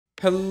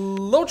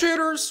Hello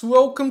traders,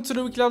 welcome to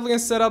the weekly outlook and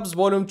setups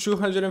volume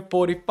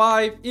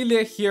 245.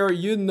 Iliya here.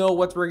 You know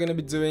what we're going to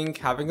be doing,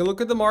 having a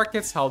look at the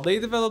markets, how they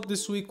developed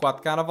this week,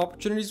 what kind of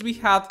opportunities we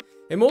had,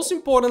 and most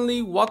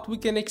importantly, what we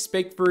can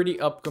expect for the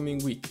upcoming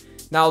week.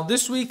 Now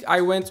this week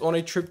I went on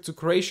a trip to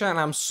Croatia and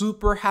I'm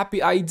super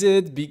happy I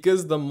did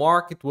because the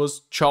market was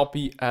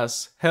choppy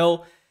as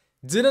hell.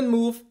 Didn't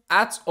move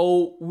at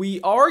all.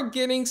 We are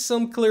getting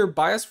some clear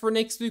bias for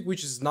next week,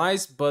 which is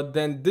nice, but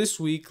then this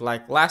week,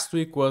 like last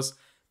week, was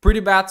pretty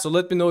bad. So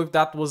let me know if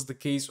that was the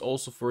case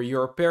also for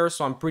your pair.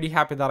 So I'm pretty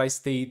happy that I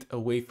stayed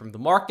away from the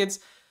markets.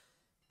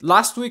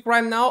 Last week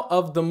right now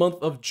of the month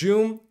of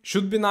June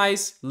should be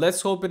nice.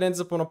 Let's hope it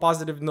ends up on a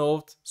positive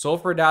note. So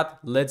for that,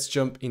 let's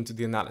jump into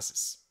the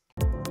analysis.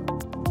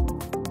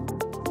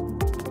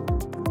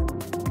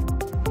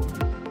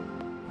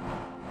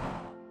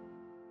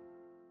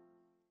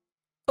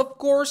 Of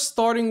course,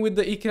 starting with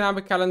the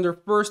economic calendar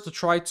first to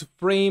try to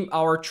frame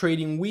our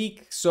trading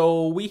week.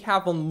 So we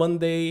have on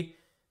Monday,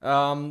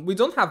 we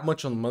don't have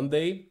much on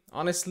Monday,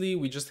 honestly.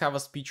 We just have a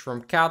speech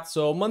from Cat.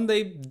 So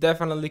Monday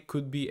definitely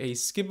could be a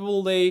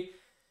skippable day.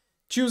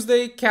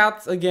 Tuesday,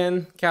 Cat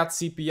again, Cat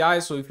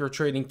CPI. So if you're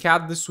trading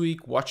Cat this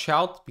week, watch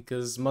out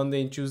because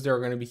Monday and Tuesday are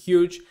going to be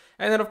huge.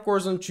 And then of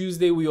course on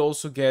Tuesday, we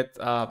also get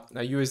a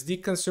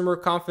USD consumer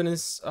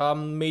confidence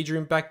major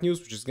impact news,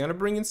 which is going to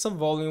bring in some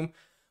volume.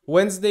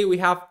 Wednesday, we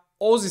have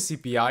Aussie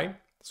CPI.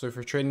 So if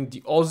you're trading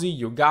the Aussie,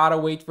 you gotta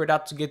wait for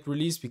that to get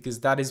released because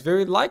that is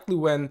very likely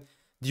when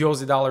the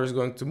Aussie dollar is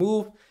going to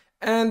move.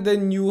 And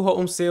then new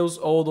home sales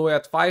all the way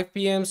at 5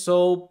 p.m.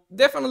 So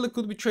definitely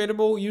could be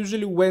tradable.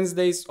 Usually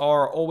Wednesdays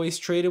are always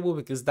tradable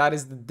because that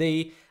is the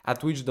day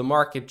at which the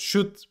market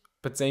should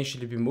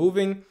potentially be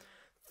moving.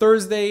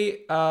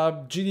 Thursday,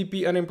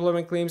 GDP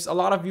unemployment claims, a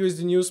lot of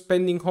USD news,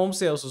 pending home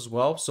sales as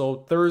well.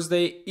 So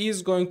Thursday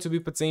is going to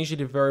be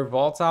potentially very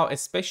volatile,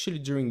 especially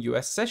during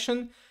US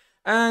session.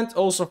 And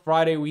also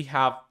Friday, we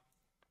have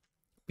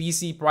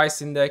PC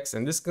price index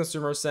and this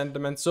consumer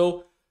sentiment.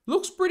 So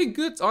looks pretty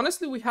good.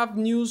 Honestly, we have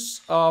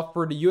news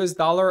for the US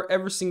dollar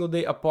every single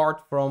day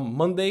apart from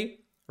Monday,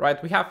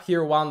 right? We have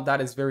here one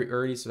that is very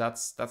early, so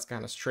that's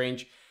kind of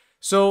strange.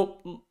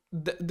 So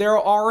there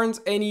aren't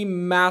any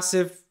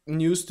massive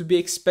news to be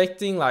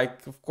expecting,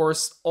 like of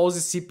course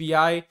Aussie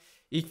CPI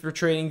if you're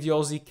trading the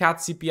Aussie, Cat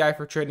CPI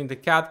for trading the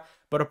Cat,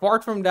 but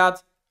apart from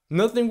that,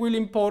 nothing really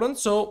important.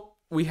 So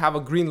we have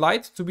a green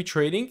light to be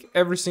trading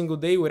every single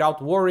day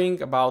without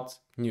worrying about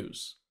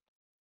news.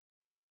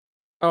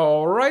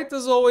 Alright,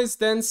 as always,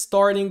 then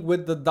starting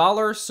with the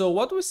dollar. So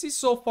what we see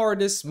so far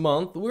this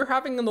month, we're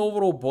having an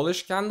overall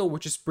bullish candle,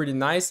 which is pretty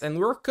nice, and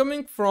we're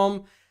coming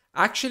from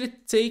actually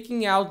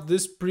taking out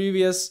this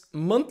previous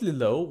monthly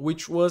low,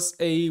 which was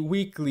a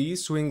weekly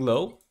swing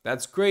low.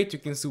 That's great. You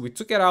can see we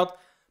took it out,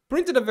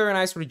 printed a very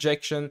nice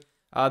rejection.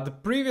 The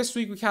previous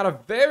week we had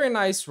a very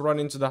nice run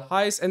into the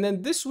highs, and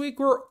then this week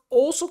we're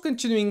also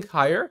continuing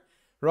higher,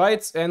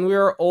 right? And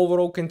we're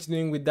overall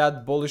continuing with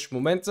that bullish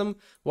momentum.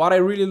 What I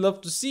really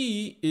love to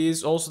see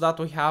is also that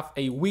we have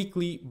a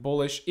weekly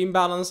bullish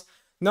imbalance.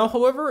 Now,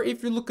 however,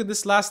 if you look at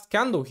this last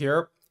candle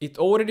here, it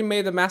already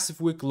made a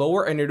massive wick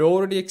lower and it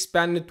already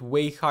expanded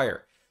way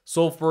higher.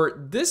 So for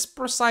this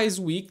precise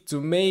week to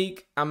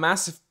make a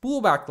massive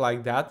pullback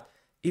like that,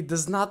 it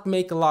does not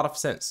make a lot of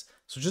sense.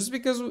 So just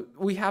because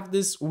we have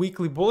this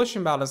weekly bullish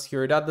imbalance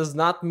here, that does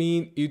not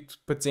mean it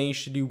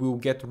potentially will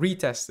get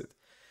retested.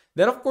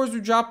 Then of course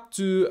we drop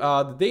to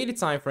the daily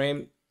time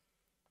frame.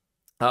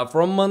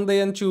 From Monday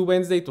until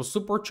Wednesday it was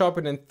super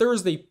choppy, and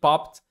Thursday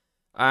popped,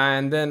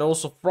 and then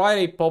also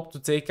Friday popped to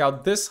take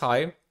out this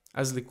high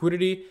as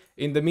liquidity.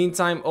 In the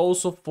meantime,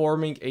 also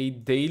forming a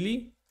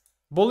daily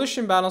bullish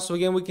imbalance. So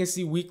again, we can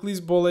see weekly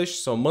is bullish,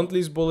 so monthly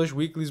is bullish,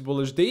 weekly is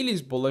bullish, daily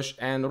is bullish,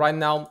 and right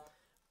now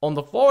on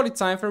the 40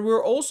 time frame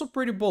we're also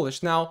pretty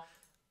bullish. Now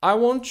I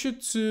want you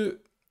to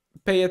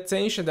pay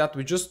attention that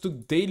we just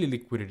took daily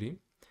liquidity,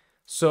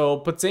 so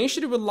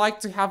potentially we'd like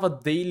to have a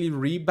daily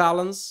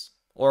rebalance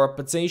or a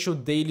potential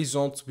daily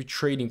zone to be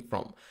trading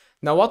from.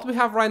 Now what we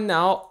have right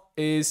now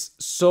is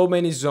so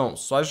many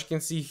zones. So as you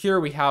can see here,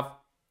 we have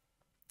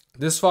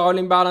this fall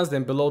imbalance,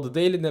 then below the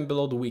daily, then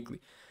below the weekly.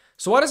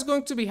 So what is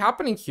going to be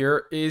happening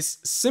here is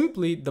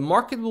simply the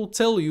market will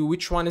tell you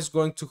which one is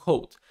going to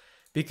hold,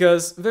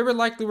 because very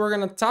likely we're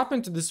going to tap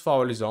into this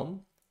fall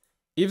zone.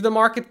 If the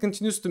market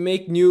continues to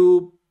make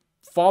new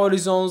fall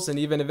zones and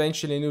even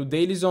eventually a new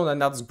daily zone, then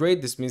that's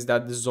great. This means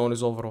that this zone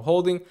is overall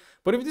holding.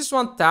 But if this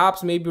one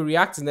taps, maybe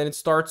reacts, and then it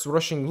starts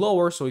rushing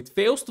lower, so it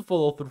fails to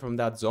follow through from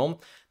that zone,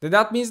 then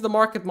that means the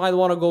market might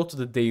want to go to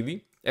the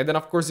daily. And then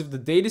of course, if the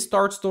daily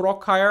starts to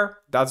rock higher,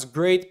 that's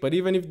great. But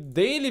even if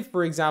daily,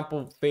 for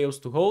example, fails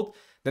to hold,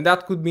 then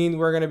that could mean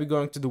we're going to be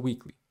going to the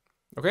weekly.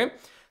 Okay.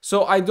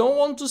 So I don't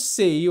want to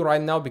say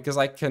right now, because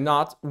I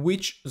cannot,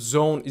 which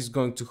zone is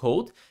going to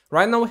hold.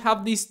 Right now we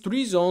have these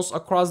three zones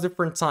across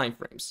different time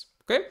frames.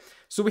 Okay.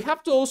 So we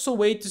have to also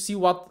wait to see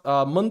what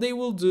Monday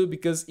will do,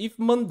 because if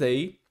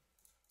Monday,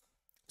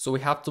 so we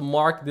have to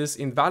mark this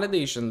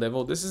invalidation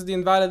level. This is the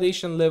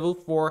invalidation level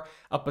for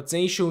a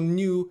potential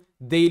new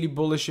daily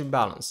bullish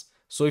imbalance.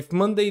 So if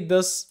Monday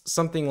does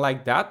something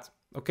like that,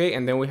 okay,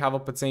 and then we have a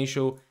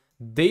potential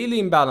daily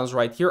imbalance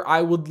right here,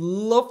 I would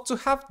love to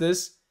have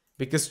this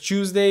because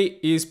Tuesday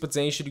is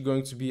potentially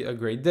going to be a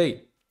great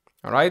day.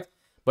 All right.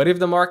 But if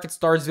the market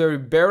starts very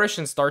bearish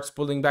and starts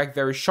pulling back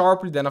very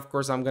sharply, then of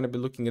course I'm going to be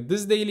looking at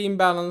this daily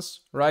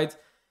imbalance, right?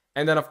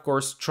 And then of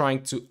course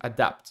trying to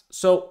adapt.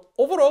 So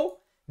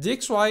overall,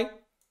 DXY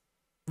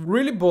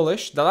really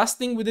bullish. The last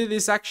thing we did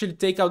is actually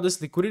take out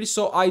this liquidity.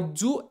 So I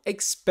do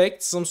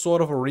expect some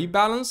sort of a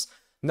rebalance.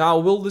 Now,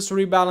 will this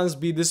rebalance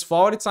be this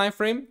forward time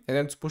frame and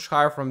then to push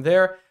higher from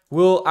there?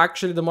 Will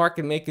actually the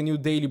market make a new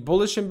daily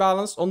bullish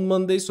imbalance on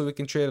Monday so we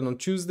can trade it on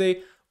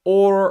Tuesday?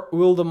 Or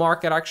will the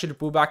market actually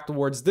pull back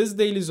towards this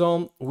daily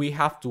zone? We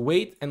have to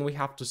wait and we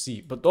have to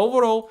see. But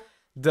overall,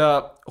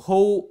 the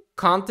whole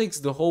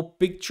context, the whole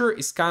picture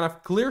is kind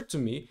of clear to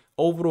me.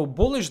 Overall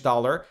bullish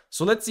dollar.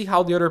 So let's see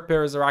how the other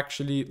pairs are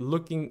actually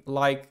looking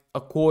like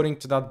according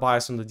to that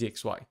bias on the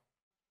DXY.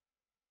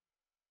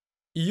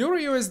 Euro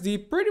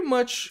USD pretty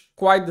much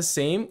quite the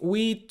same.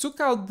 We took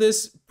out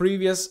this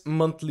previous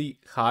monthly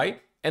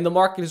high and the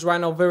market is right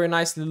now very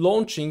nicely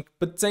launching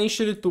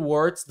potentially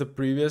towards the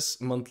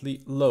previous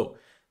monthly low.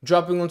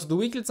 Dropping onto the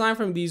weekly time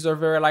frame, these are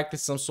very likely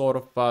some sort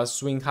of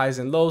swing highs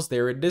and lows.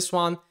 There is this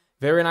one,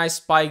 very nice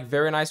spike,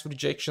 very nice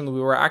rejection. We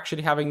were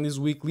actually having this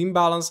weekly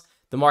imbalance.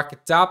 The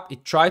market tapped,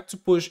 it tried to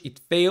push, it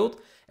failed,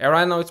 and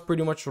right now it's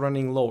pretty much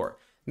running lower.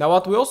 Now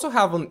what we also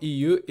have on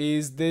EU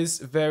is this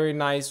very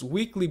nice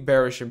weekly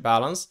bearish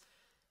imbalance.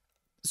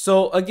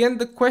 So again,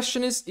 the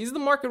question is the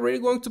market really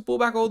going to pull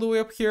back all the way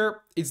up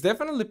here? It's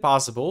definitely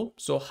possible.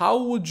 So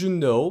how would you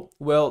know?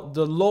 Well,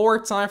 the lower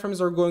time frames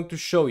are going to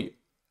show you,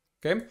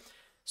 okay?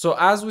 So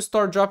as we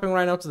start dropping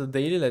right now to the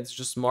daily, let's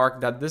just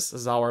mark that this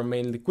is our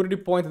main liquidity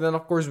point. And then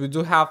of course we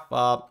do have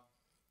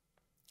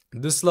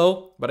this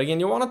low, but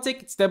again, you want to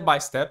take it step by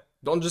step.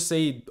 Don't just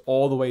say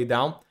all the way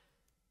down.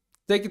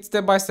 Take it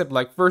step by step.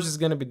 Like first is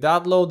going to be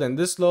that low, then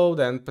this low,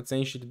 then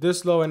potentially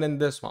this low, and then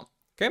this one,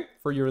 okay?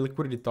 For your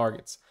liquidity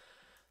targets.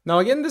 Now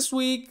again, this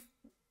week,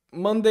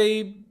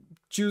 Monday,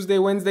 Tuesday,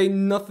 Wednesday,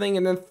 nothing.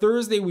 And then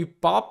Thursday we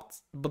popped,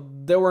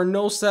 but there were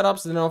no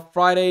setups. And then on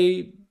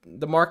Friday,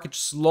 the market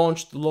just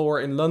launched lower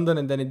in London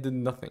and then it did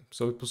nothing.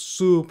 So it was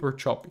super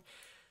choppy.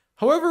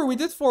 However, we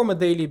did form a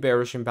daily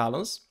bearish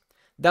imbalance.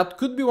 That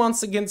could be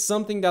once again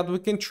something that we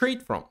can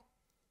trade from.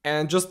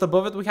 And just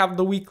above it, we have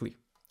the weekly,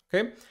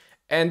 okay?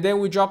 And then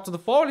we drop to the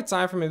forward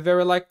time frame and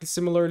very likely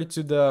similarly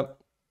to the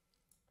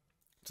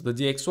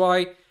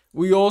DXY,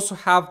 we also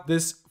have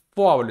this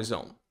forward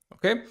zone,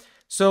 okay?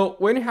 So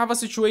when you have a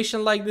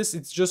situation like this,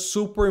 it's just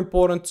super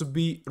important to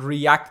be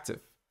reactive.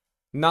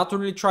 Not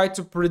really try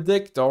to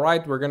predict, all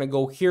right, we're gonna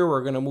go here,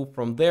 we're gonna move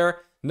from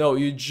there. No,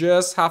 you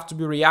just have to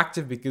be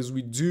reactive because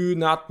we do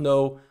not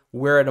know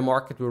where the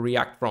market will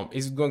react from.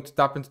 Is it going to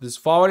tap into this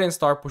forward and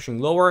start pushing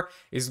lower?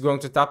 Is it going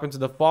to tap into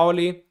the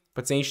forward,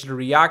 potentially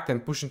react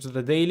and push into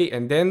the daily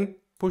and then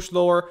push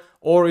lower?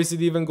 Or is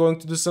it even going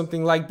to do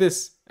something like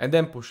this and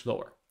then push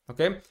lower,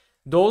 okay?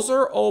 Those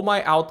are all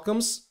my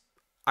outcomes.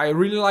 I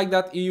really like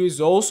that EU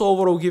is also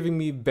overall giving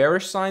me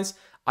bearish signs.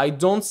 I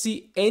don't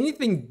see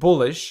anything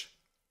bullish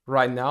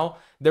right now.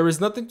 There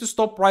is nothing to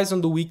stop price on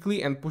the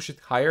weekly and push it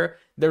higher.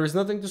 There is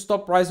nothing to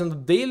stop price on the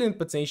daily and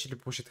potentially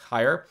push it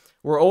higher.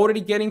 We're already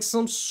getting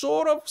some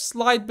sort of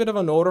slight bit of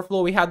an order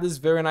flow. We had this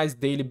very nice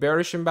daily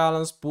bearish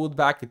imbalance, pulled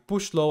back, it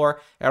pushed lower,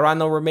 and right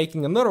now we're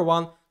making another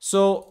one.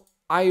 So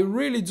I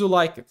really do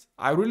like it.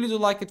 I really do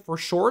like it for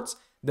shorts.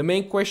 The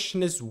main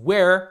question is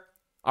where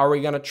are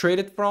we gonna trade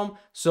it from?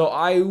 So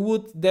I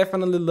would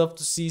definitely love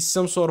to see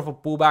some sort of a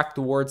pullback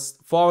towards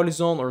hourly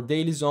zone or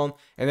daily zone,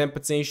 and then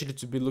potentially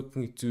to be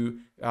looking to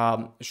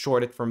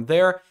short it from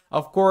there.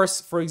 Of course,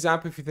 for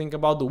example, if you think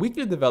about the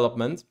weekly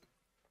development,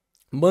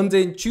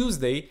 Monday and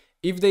Tuesday,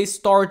 if they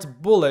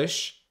start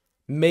bullish,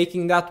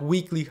 making that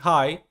weekly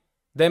high,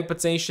 then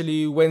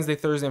potentially Wednesday,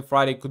 Thursday, and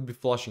Friday could be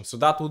flushing. So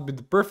that would be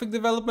the perfect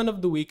development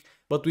of the week.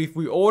 But if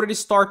we already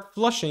start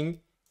flushing,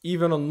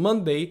 even on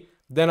Monday,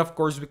 then of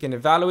course we can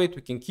evaluate,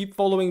 we can keep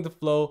following the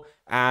flow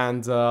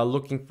and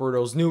looking for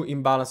those new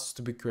imbalances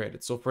to be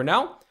created. So for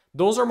now,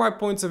 those are my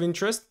points of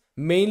interest,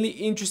 mainly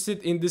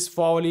interested in this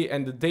hourly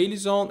and the daily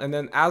zone. And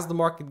then as the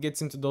market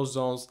gets into those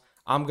zones,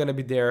 I'm going to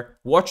be there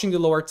watching the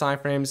lower time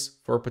frames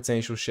for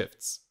potential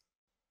shifts.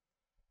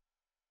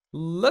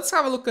 Let's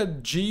have a look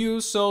at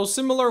GU. So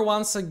similar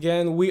once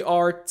again, we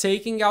are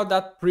taking out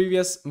that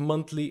previous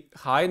monthly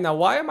high. Now,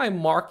 why am I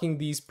marking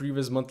these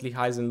previous monthly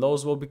highs and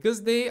lows? Well,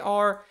 because they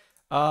are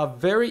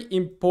very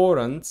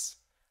important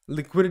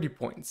liquidity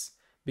points.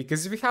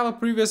 Because if you have a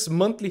previous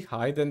monthly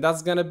high, then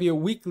that's going to be a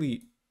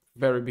weekly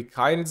very big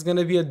high, and it's going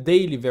to be a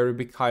daily very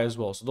big high as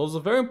well. So those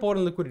are very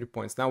important liquidity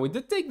points. Now, we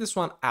did take this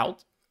one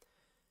out,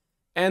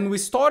 and we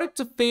started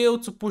to fail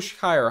to push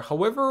higher.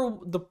 However,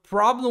 the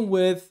problem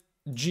with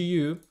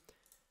GU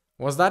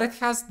was that it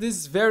has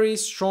this very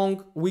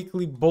strong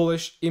weekly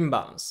bullish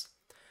imbalance.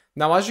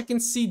 Now, as you can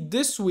see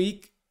this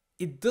week,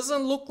 it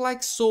doesn't look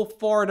like so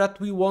far that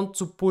we want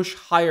to push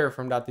higher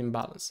from that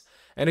imbalance.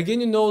 And again,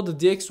 you know, the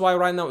DXY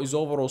right now is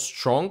overall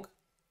strong.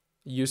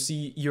 You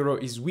see euro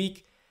is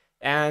weak,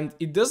 and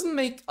it doesn't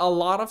make a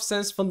lot of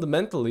sense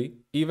fundamentally,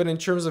 even in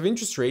terms of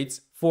interest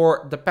rates,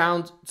 for the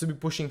pound to be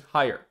pushing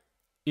higher.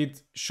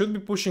 It should be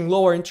pushing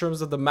lower in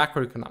terms of the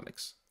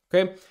macroeconomics,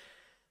 okay?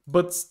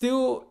 But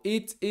still,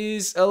 it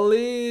is a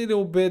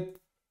little bit,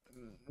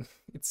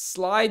 it's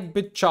slight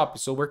bit choppy.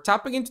 So we're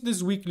tapping into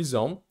this weekly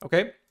zone,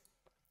 okay?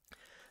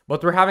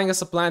 But we're having a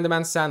supply and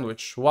demand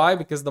sandwich. Why?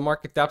 Because the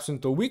market taps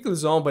into a weekly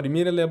zone, but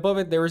immediately above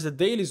it, there is a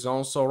daily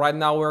zone. So right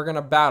now we're going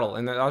to battle.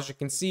 And as you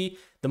can see,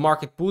 the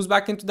market pulls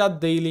back into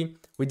that daily.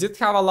 We did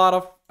have a lot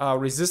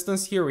of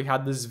resistance here. We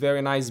had this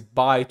very nice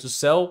buy to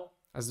sell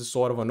as the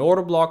sort of an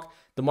order block.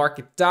 The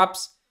market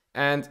taps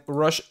and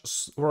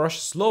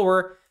rushes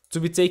lower to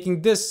be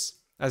taking this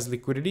as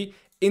liquidity.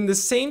 In the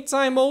same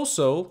time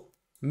also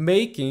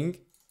making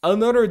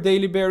another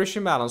daily bearish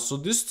imbalance. So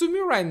this to me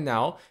right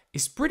now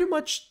is pretty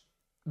much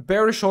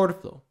bearish order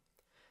flow.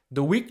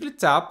 The weekly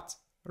tapped,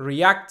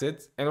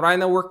 reacted, and right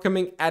now we're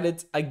coming at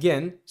it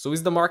again. So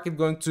is the market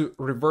going to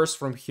reverse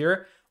from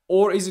here,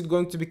 or is it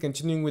going to be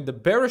continuing with the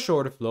bearish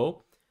order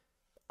flow?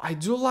 I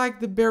do like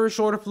the bearish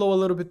order flow a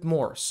little bit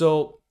more.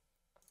 So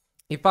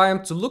if I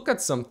am to look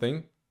at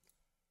something,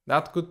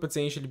 that could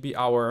potentially be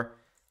our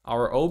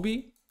OB,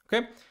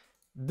 okay?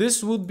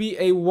 This would be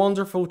a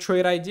wonderful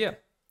trade idea.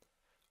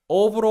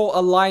 Overall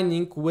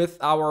aligning with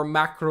our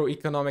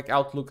macroeconomic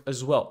outlook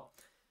as well.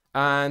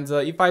 And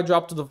if I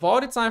drop to the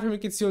volatility time frame, you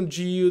can see on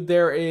GU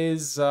there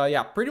is,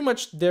 pretty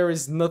much there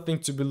is nothing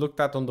to be looked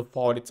at on the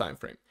volatility time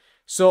frame.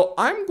 So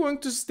I'm going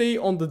to stay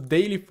on the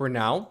daily for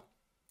now.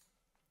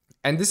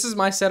 And this is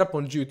my setup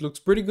on GU. It looks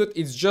pretty good.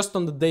 It's just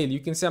on the daily.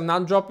 You can see I'm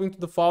not dropping to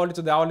the volatility,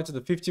 to the hourly, to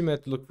the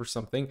 50-minute to look for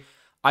something.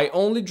 I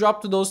only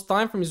drop to those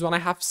time frames when I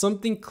have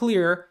something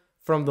clear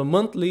from the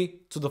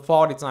monthly to the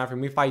volatility time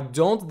frame. If I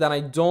don't, then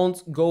I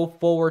don't go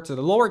forward to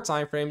the lower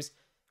time frames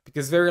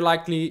because very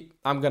likely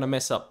I'm gonna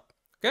mess up.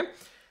 Okay,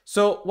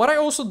 so what I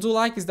also do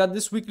like is that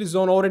this weekly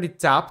zone already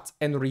tapped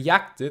and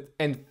reacted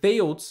and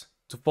failed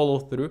to follow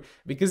through,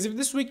 because if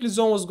this weekly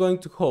zone was going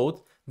to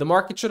hold, the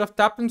market should have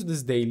tapped into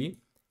this daily,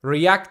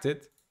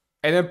 reacted,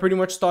 and then pretty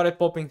much started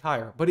popping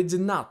higher, but it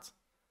did not.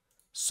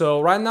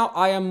 So right now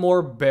I am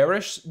more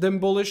bearish than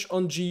bullish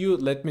on GU.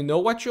 Let me know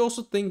what you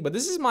also think, but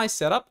this is my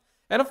setup.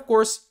 And of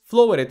course,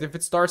 flow with it. If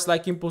it starts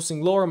like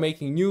impulsing lower,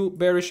 making new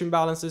bearish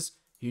imbalances,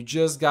 you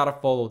just gotta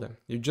follow them.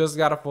 You just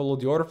gotta follow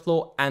the order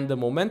flow and the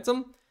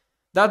momentum.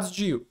 That's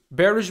GU.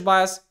 Bearish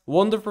bias,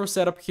 wonderful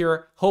setup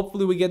here.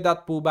 Hopefully we get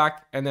that pullback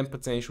and then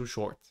potential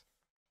short.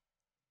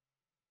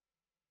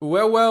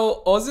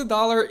 Well, Aussie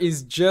dollar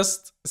is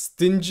just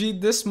stingy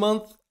this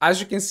month.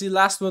 As you can see,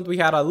 last month we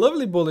had a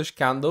lovely bullish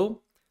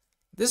candle.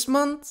 This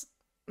month,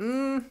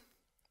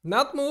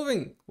 not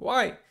moving.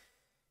 Why?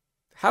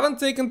 Haven't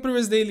taken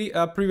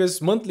previous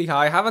monthly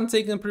high, haven't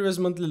taken previous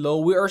monthly low.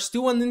 We are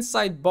still an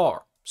inside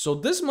bar. So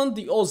this month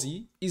the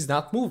Aussie is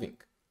not moving,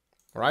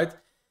 right?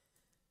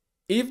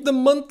 If the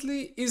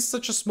monthly is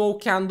such a small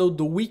candle,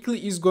 the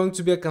weekly is going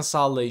to be a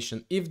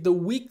consolidation. If the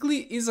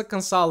weekly is a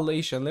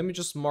consolidation, let me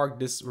just mark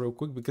this real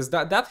quick, because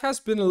that has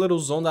been a little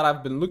zone that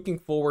I've been looking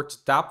forward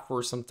to tap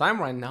for some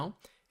time right now.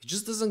 It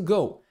just doesn't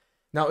go.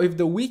 Now, if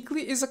the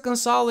weekly is a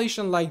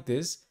consolidation like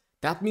this,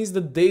 that means the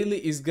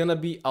daily is gonna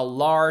be a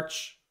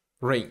large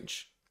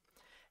range.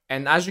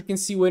 And as you can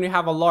see, when you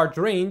have a large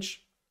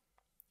range,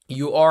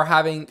 you are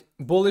having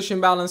bullish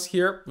imbalance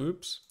here.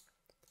 Oops.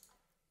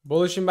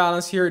 Bullish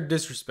imbalance here,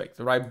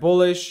 disrespected, right?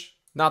 Bullish,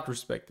 not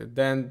respected.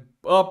 Then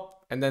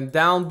up and then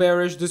down,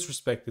 bearish,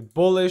 disrespected.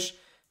 Bullish,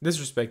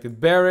 disrespected.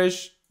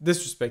 Bearish,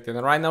 disrespected.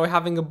 And right now we're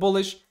having a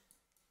bullish.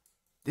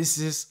 This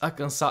is a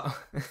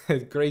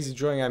crazy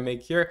drawing I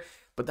make here.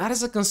 But that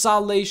is a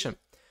consolidation.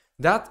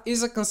 That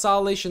is a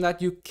consolidation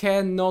that you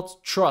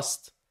cannot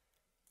trust.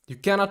 You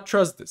cannot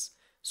trust this.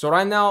 So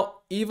right now,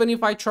 even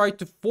if I try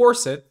to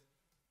force it,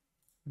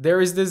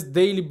 there is this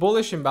daily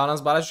bullish imbalance,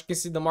 but as you can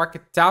see, the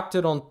market tapped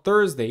it on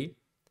Thursday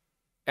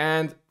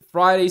and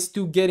Friday is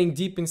still getting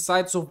deep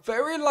inside. So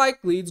very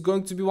likely it's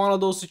going to be one of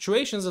those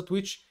situations at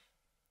which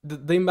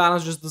the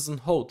imbalance just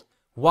doesn't hold.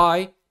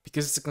 Why?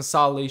 Because it's a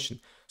consolidation.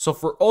 So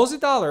for Aussie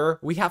dollar,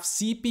 we have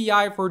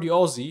CPI for the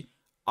Aussie,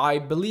 I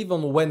believe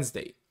on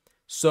Wednesday.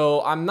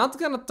 So I'm not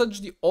gonna touch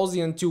the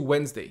Aussie until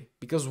Wednesday,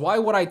 because why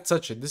would I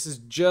touch it? This is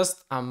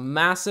just a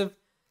massive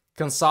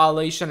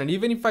consolidation. And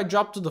even if I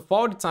drop to the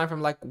 40 time frame,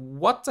 like,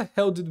 what the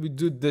hell did we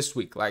do this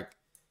week? Like,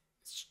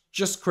 it's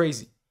just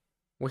crazy.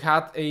 We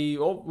had an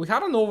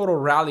overall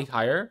rally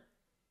higher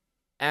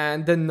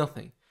and then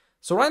nothing.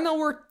 So right now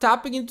we're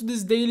tapping into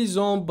this daily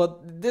zone,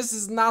 but this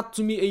is not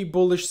to me a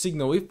bullish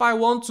signal. If I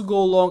want to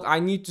go long, I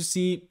need to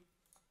see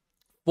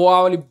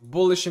 4-hourly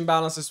bullish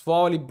imbalances,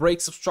 4-hourly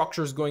breaks of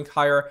structures going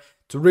higher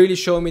to really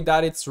show me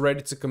that it's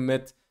ready to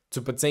commit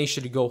to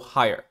potentially go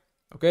higher.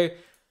 Okay.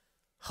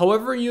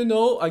 However, you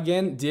know,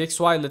 again,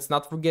 DXY, let's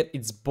not forget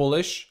it's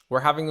bullish.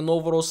 We're having an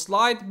overall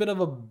slight bit of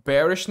a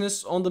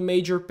bearishness on the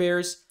major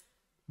pairs,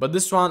 but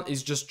this one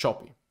is just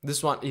choppy.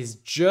 This one is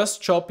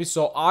just choppy.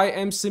 So I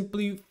am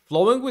simply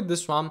flowing with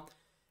this one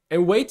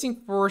and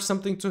waiting for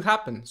something to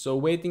happen. So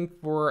waiting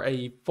for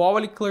a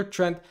 4-hourly clear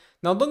trend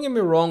Now, don't get me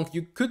wrong,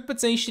 you could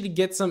potentially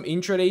get some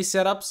intraday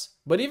setups,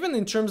 but even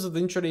in terms of the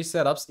intraday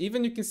setups,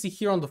 even you can see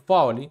here on the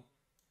hourly,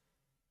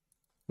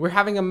 we're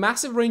having a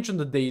massive range on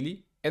the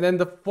daily, and then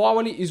the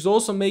hourly is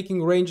also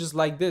making ranges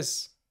like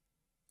this.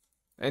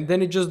 And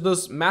then it just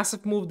does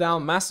massive move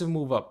down, massive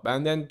move up,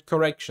 and then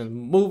correction,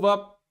 move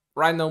up,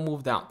 right now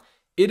move down.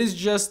 It is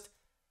just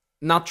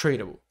not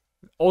tradable.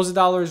 Aussie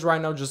dollar is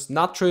right now just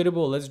not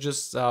tradable. Let's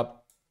just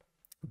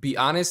be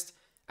honest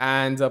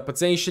and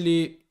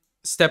potentially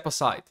step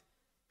aside.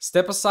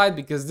 Step aside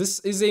because this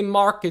is a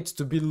market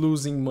to be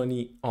losing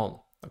money on.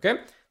 Okay,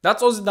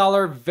 that's Aussie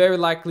dollar. Very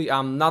likely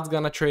I'm not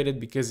gonna trade it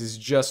because it's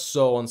just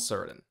so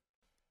uncertain.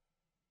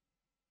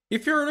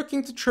 If you're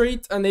looking to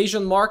trade an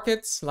Asian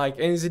market like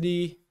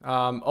NZD,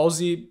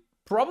 Aussie,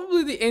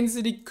 probably the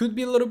NZD could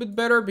be a little bit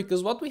better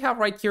because what we have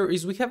right here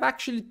is we have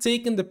actually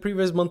taken the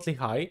previous monthly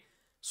high.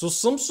 So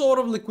some sort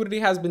of liquidity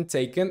has been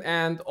taken,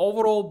 and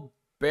overall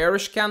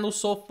bearish candle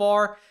so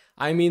far.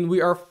 I mean,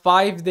 we are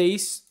 5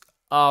 days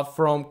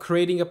from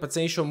creating a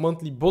potential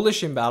monthly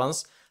bullish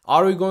imbalance.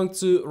 Are we going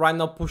to right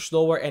now push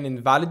lower and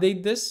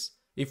invalidate this?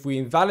 If we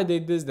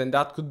invalidate this, then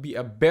that could be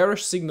a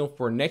bearish signal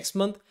for next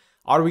month.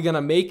 Are we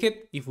gonna make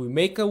it? If we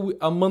make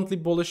a monthly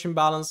bullish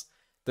imbalance,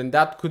 then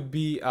that could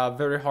be a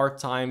very hard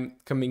time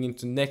coming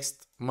into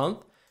next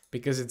month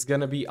because it's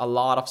gonna be a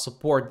lot of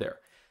support there.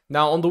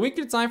 Now on the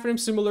weekly time frame,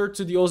 similar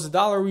to the Aussie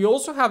dollar, we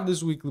also have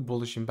this weekly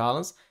bullish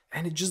imbalance,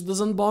 and it just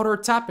doesn't bother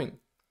tapping.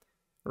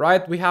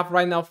 Right? We have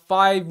right now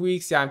 5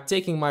 weeks. Yeah, I'm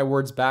taking my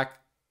words back.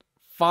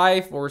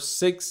 5 or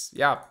 6.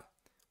 Yeah,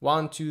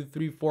 1, 2,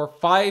 3, 4,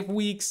 5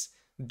 weeks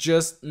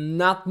just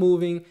not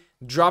moving,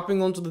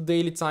 dropping onto the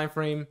daily time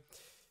frame.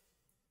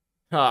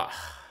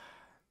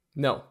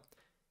 No.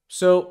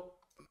 So,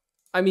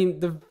 I mean,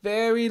 the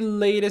very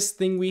latest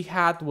thing we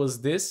had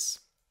was this.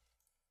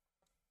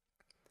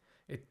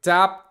 It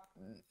tapped,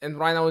 and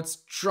right now it's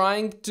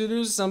trying to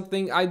do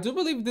something. I do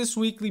believe this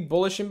weekly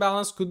bullish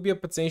imbalance could be a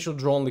potential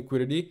draw on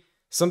liquidity,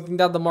 something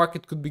that the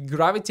market could be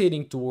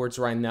gravitating towards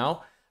right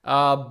now.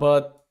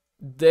 But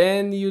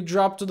then you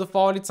drop to the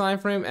 40 time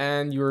frame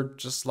and you're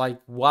just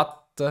like,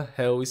 what the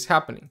hell is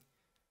happening?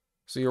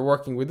 So you're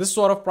working with this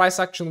sort of price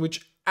action,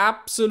 which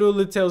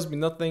absolutely tells me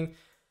nothing.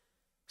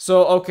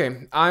 So,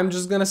 okay, I'm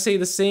just gonna say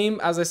the same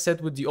as I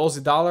said with the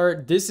Aussie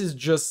dollar. This is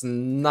just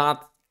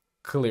not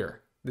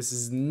clear. This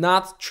is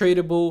not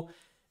tradable.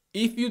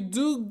 If you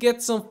do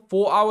get some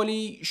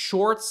 4-hourly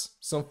shorts,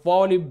 some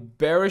 4-hourly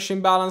bearish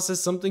imbalances,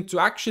 something to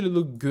actually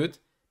look good,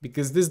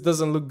 because this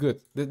doesn't look good.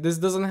 This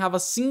doesn't have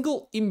a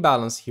single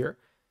imbalance here.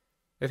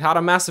 It had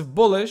a massive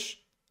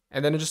bullish,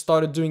 and then it just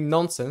started doing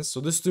nonsense. So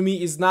this to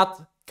me is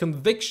not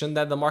conviction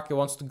that the market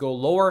wants to go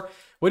lower.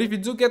 But if you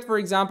do get, for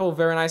example, a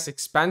very nice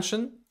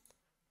expansion,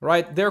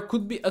 right, there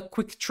could be a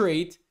quick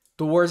trade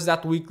towards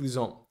that weekly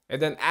zone.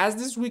 And then as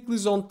this weekly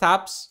zone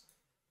taps,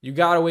 you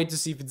gotta wait to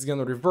see if it's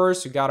gonna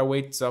reverse. You gotta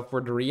wait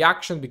for the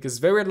reaction, because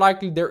very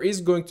likely there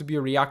is going to be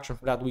a reaction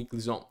for that weekly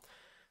zone.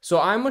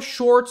 So I'm a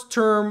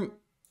short-term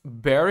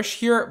bearish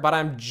here, but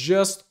I'm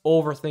just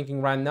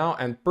overthinking right now.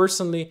 And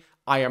personally,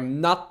 I am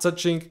not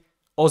touching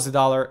Aussie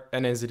dollar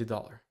and NZD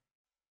dollar.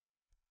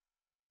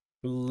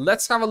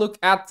 Let's have a look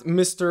at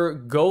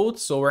Mr. Gold.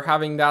 So we're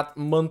having that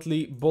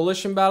monthly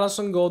bullish imbalance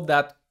on gold.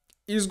 That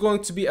is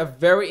going to be a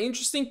very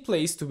interesting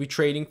place to be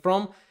trading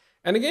from.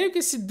 And again, you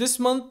can see this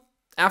month,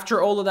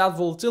 after all of that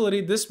volatility,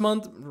 this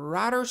month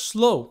rather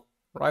slow,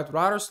 right?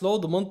 Rather slow.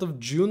 The month of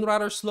June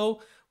rather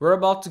slow. We're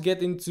about to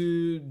get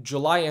into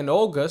July and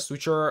August,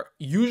 which are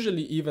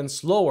usually even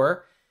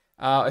slower,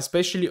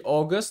 especially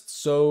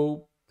August.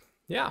 So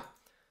yeah,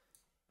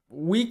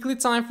 weekly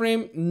time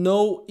frame,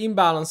 no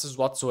imbalances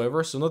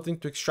whatsoever, so nothing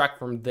to extract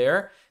from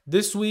there.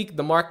 This week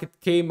the market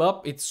came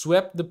up, it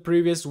swept the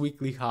previous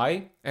weekly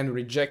high and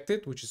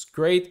rejected, which is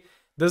great.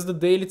 Does the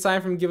daily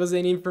time frame give us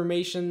any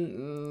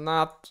information?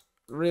 Not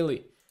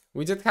really.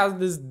 We did have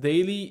this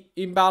daily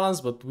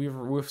imbalance, but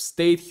we've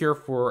stayed here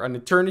for an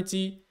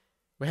eternity.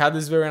 We had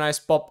this very nice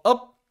pop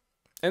up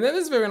and then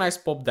this very nice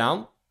pop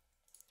down.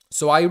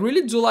 So I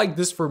really do like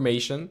this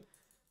formation.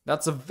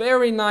 That's a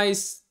very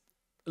nice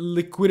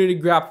liquidity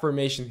grab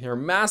formation here.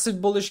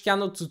 Massive bullish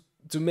candle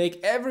to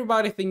make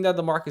everybody think that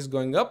the market is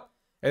going up.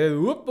 And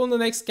then whoop, on the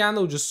next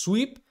candle, just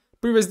sweep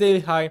previous daily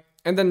high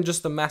and then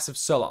just a massive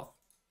sell-off,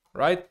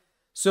 right?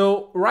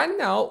 So right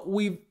now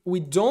we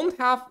don't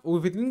have,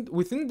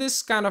 within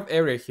this kind of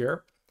area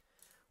here,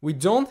 we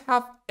don't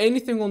have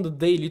anything on the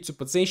daily to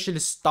potentially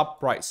stop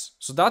price.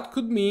 So that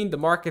could mean the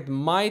market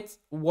might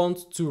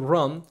want to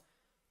run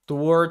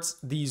towards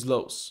these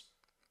lows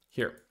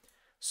here.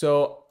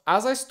 So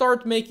as I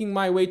start making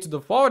my way to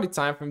the 40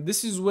 time frame,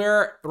 this is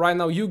where right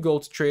now you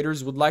gold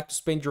traders would like to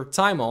spend your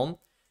time on,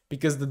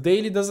 because the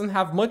daily doesn't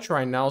have much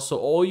right now. So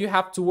all you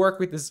have to work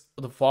with is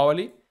the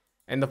 40,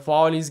 and the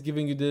 40 is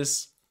giving you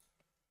this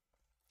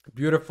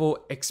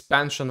beautiful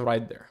expansion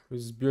right there.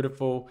 This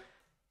beautiful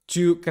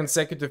 2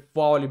 consecutive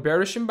 40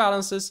 bearish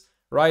imbalances,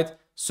 right?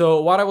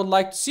 So what I would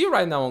like to see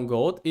right now on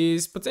gold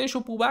is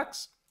potential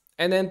pullbacks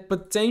and then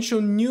potential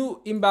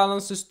new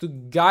imbalances to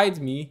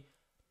guide me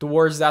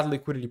towards that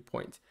liquidity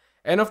point.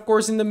 And of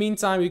course, in the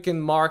meantime, you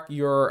can mark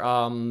your,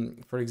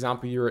 for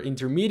example, your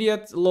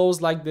intermediate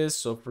lows like this.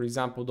 So for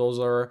example, those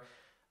are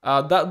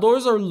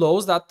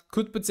lows that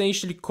could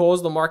potentially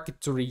cause the market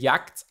to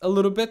react a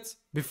little bit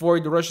before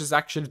it rushes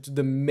actually to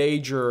the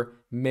major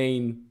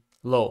main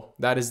low.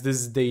 That is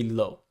this daily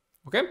low.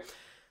 Okay.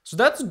 So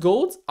that's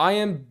gold. I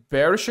am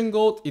bearish in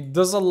gold. It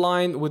does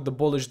align with the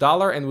bullish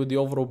dollar and with the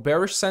overall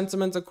bearish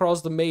sentiment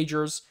across the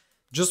majors.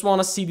 Just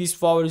want to see these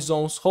volatile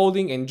zones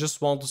holding and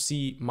just want to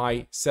see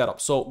my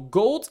setup. So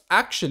gold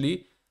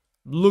actually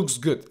looks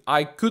good.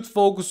 I could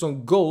focus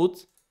on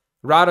gold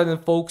rather than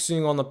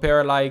focusing on a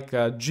pair like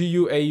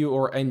GU, AU,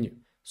 or NU.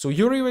 So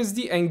Euro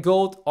USD and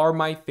gold are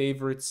my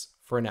favorites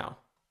for now.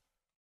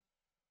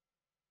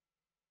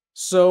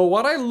 So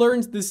what I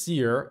learned this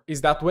year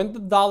is that when the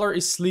dollar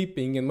is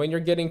sleeping and when you're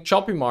getting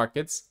choppy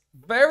markets,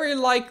 very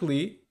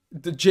likely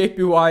the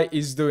JPY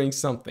is doing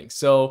something.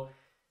 So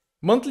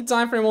monthly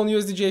time frame on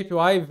USD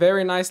JPY,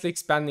 very nicely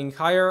expanding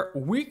higher.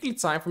 Weekly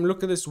time frame,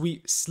 look at this.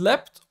 We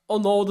slept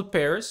on all the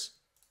pairs.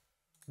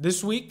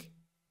 This week,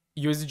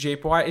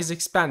 USD JPY is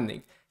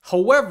expanding.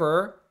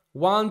 However,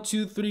 1,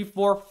 2, 3,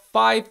 4,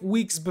 5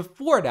 weeks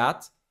before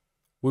that,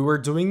 we were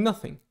doing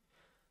nothing.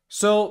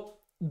 So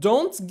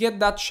don't get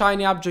that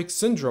shiny object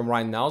syndrome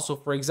right now. So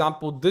for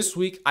example, this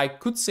week, I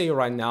could say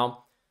right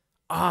now,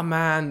 ah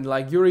man,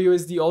 like Euro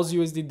USD, Aussie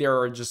USD, they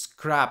are just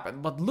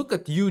crap. But look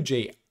at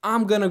UJ.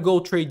 I'm gonna go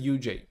trade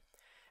UJ.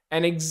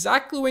 And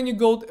exactly when you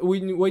go,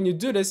 when you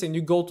do this and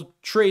you go to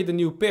trade a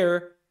new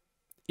pair,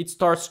 it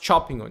starts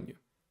chopping on you.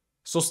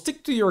 So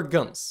stick to your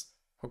guns,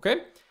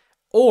 okay?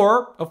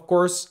 Or of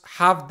course,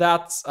 have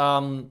that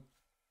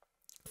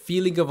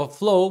feeling of a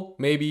flow.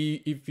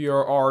 Maybe if you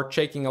are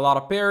checking a lot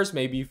of pairs,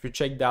 maybe if you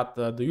check that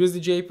the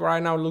USD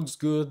right now looks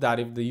good, that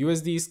if the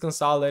USD is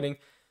consolidating,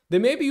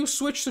 then maybe you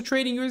switch to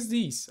trading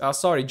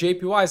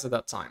JPYs at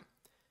that time.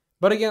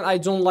 But again, I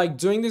don't like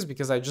doing this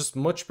because I just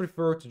much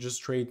prefer to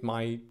just trade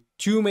my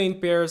two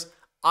main pairs.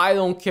 I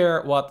don't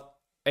care what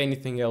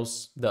anything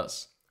else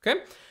does,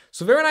 okay?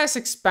 So very nice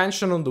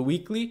expansion on the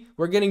weekly.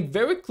 We're getting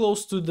very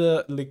close to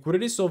the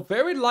liquidity, so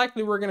very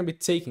likely we're going to be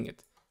taking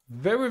it.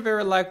 Very,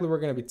 very likely we're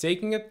going to be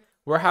taking it.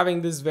 We're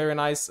having this very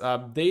nice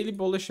daily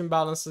bullish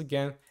imbalance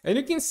again. And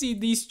you can see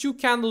these two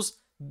candles,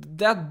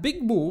 that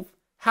big move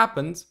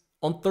happened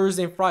on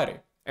Thursday and Friday.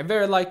 And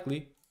very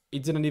likely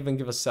it didn't even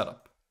give a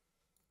setup,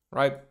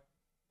 right?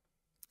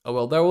 Oh,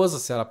 well, there was a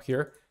setup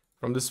here.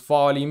 From this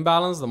volatile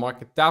imbalance, the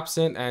market taps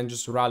in and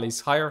just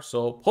rallies higher.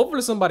 So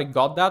hopefully somebody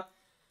got that.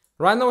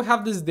 Right now we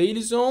have this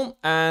daily zone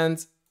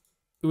and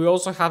we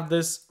also have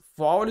this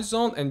volatile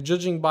zone. And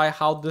judging by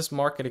how this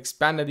market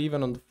expanded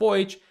even on the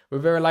 4H, we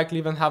very likely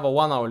even have a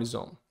 1 hourly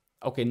zone.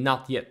 Okay,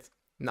 not yet.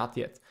 Not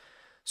yet.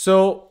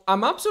 So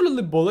I'm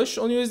absolutely bullish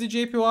on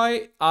USD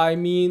JPY. I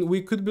mean,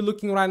 we could be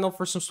looking right now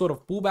for some sort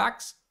of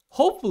pullbacks.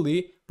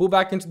 Hopefully pull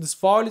back into this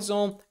volatile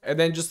zone and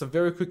then just a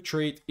very quick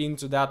trade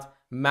into that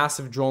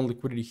massive drawn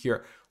liquidity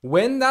here.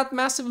 When that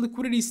massive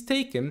liquidity is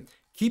taken,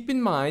 keep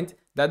in mind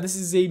that this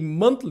is a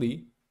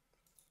monthly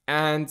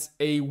and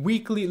a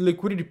weekly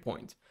liquidity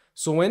point.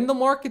 So when the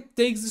market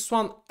takes this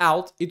one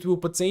out, it will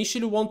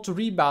potentially want to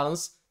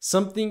rebalance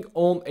something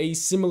on a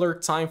similar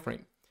time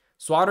frame.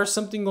 So either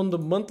something on the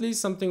monthly,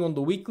 something on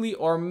the weekly,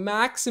 or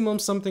maximum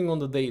something on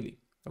the daily.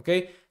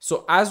 Okay,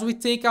 so as we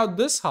take out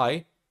this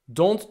high,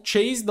 don't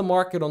chase the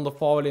market on the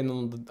fall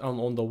and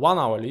on the 1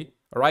 hourly,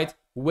 all right?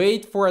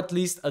 Wait for at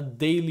least a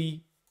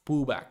daily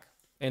pullback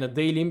and a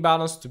daily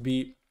imbalance to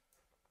be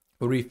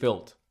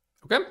refilled,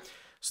 okay?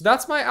 So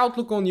that's my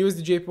outlook on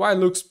USD JPY.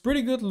 Looks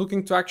pretty good,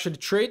 looking to actually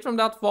trade from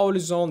that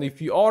volatile zone.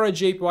 If you are a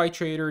JPY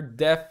trader,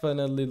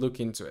 definitely look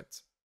into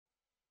it.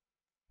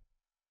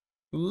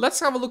 Let's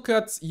have a look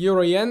at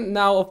Euro Yen.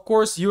 Now, of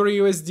course, Euro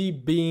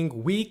USD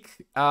being weak,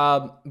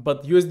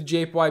 but USD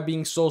JPY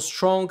being so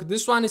strong,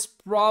 this one is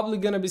probably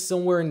going to be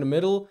somewhere in the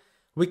middle.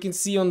 We can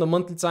see on the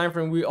monthly time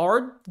frame, we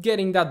are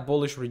getting that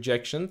bullish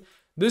rejection.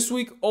 This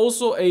week,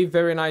 also a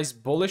very nice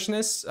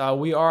bullishness.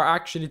 We are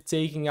actually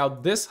taking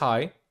out this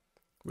high,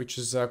 which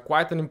is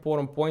quite an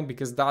important point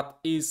because that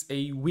is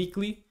a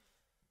weekly.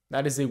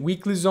 That is a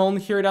weekly zone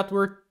here that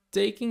we're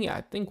taking. Yeah,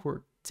 I think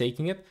we're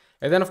taking it.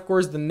 And then, of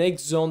course, the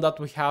next zone that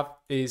we have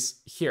is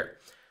here.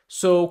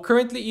 So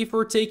currently, if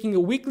we're taking a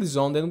weekly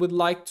zone, then we'd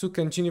like to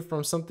continue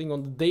from something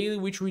on the daily,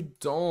 which we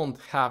don't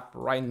have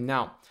right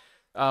now.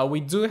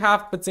 We do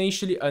have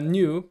potentially a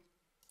new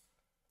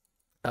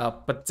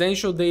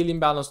potential daily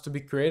imbalance to be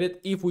created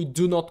if we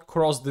do not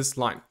cross this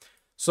line.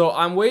 So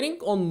I'm waiting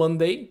on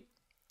Monday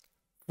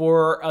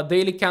for a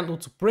daily candle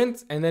to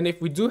print. And then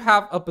if we do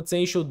have a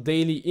potential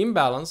daily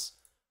imbalance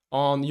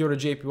on Euro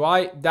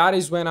JPY, that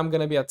is when I'm going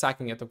to be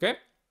attacking it, okay?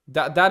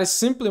 That is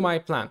simply my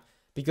plan,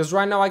 because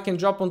right now I can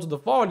drop onto the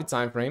volatile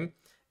time frame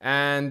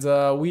and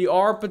we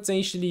are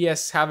potentially,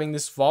 yes, having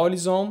this volatile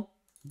zone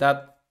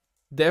that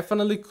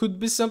definitely could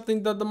be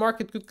something that the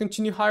market could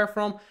continue higher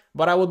from,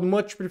 but I would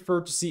much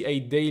prefer to see a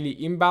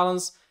daily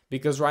imbalance,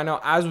 because right now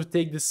as we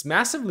take this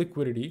massive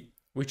liquidity,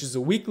 which is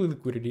a weekly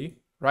liquidity,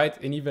 right,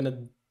 and even a,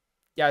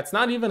 yeah, it's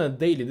not even a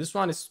daily, this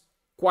one is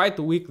quite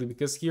a weekly,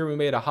 because here we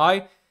made a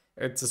high,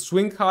 it's a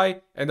swing high,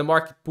 and the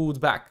market pulled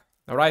back.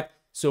 All right,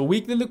 so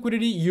weekly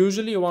liquidity,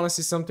 usually you want to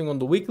see something on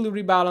the weekly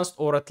rebalanced,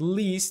 or at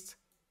least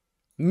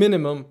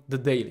minimum the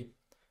daily.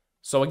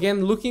 So again,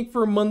 looking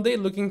for Monday,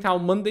 looking how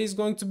Monday is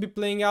going to be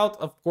playing out.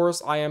 Of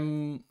course,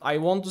 I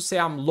want to say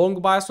I'm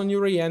long bias on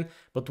Euro Yen,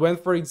 but when,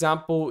 for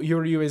example,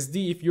 Euro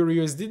USD, if Euro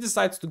USD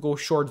decides to go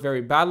short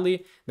very badly,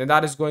 then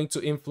that is going to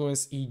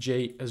influence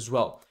EJ as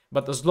well.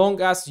 But as long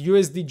as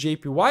USD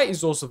JPY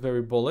is also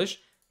very bullish,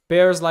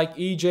 pairs like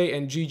EJ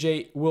and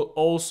GJ will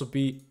also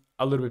be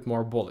a little bit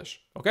more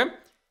bullish. Okay,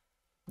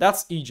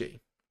 that's EJ.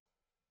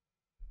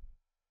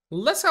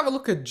 Let's have a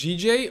look at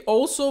GJ,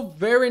 also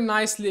very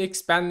nicely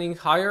expanding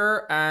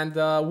higher, and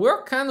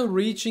we're kind of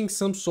reaching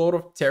some sort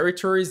of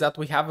territories that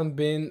we haven't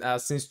been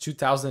since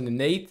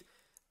 2008,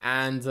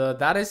 and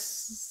that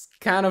is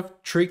kind of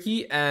tricky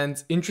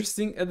and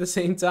interesting at the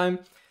same time.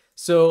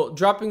 So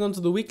dropping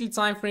onto the weekly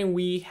time frame,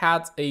 we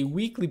had a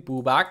weekly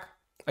pullback.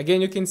 Again,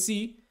 you can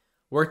see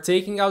we're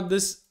taking out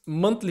this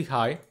monthly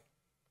high.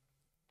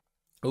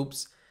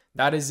 Oops.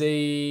 That is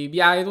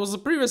it was a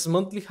previous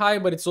monthly high,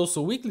 but it's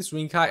also a weekly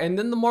swing high. And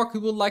then the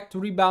market would like to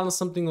rebalance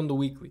something on the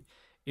weekly.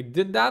 It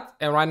did that,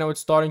 and right now it's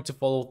starting to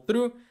follow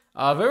through.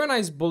 Very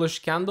nice bullish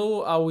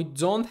candle. We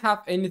don't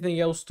have anything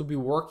else to be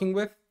working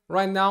with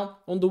right now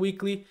on the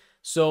weekly.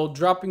 So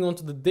dropping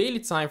onto the daily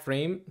time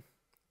frame.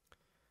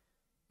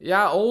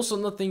 Yeah, also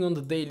nothing on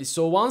the daily.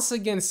 So once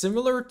again,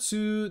 similar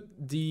to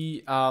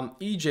the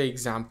EJ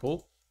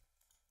example,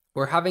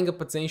 we're having a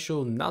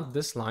potential, not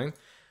this line,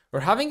 we're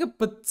having a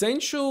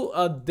potential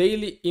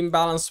daily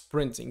imbalance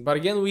printing. But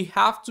again, we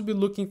have to be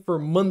looking for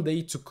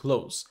Monday to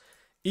close.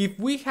 If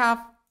we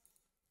have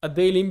a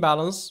daily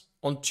imbalance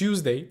on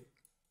Tuesday,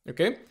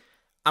 okay,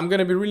 I'm going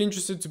to be really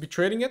interested to be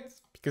trading it,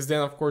 because then,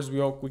 of course,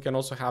 we can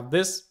also have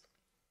this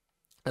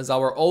as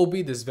our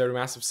OB, this very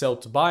massive sell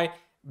to buy,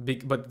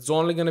 but it's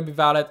only going to be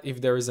valid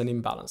if there is an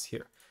imbalance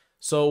here.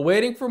 So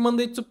waiting for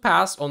Monday to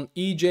pass on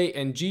EJ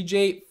and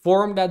GJ,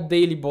 form that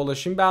daily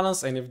bullish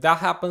imbalance. And if that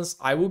happens,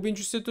 I will be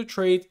interested to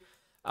trade.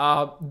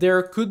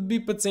 There could be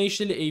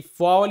potentially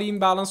a hourly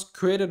imbalance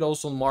created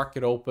also on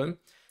market open.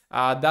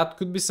 That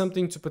could be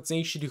something to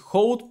potentially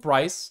hold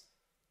price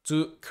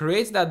to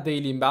create that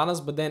daily imbalance.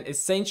 But then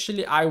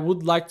essentially, I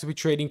would like to be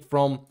trading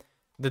from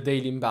the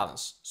daily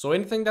imbalance. So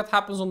anything that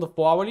happens on the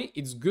 4-hourly,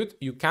 it's good.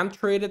 You can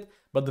trade it,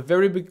 but the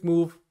very big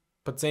move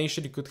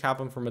potentially could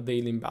happen from a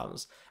daily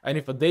imbalance. And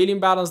if a daily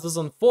imbalance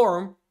doesn't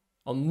form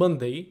on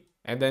Monday,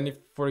 and then if,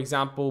 for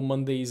example,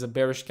 Monday is a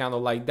bearish candle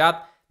like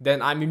that,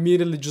 then I'm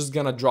immediately just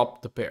gonna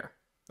drop the pair.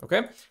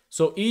 Okay,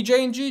 so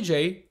EJ and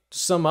GJ, to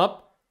sum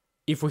up,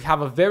 if we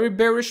have a very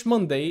bearish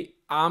Monday,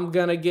 I'm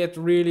gonna get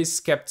really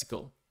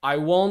skeptical. I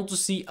want to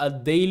see a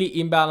daily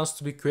imbalance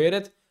to be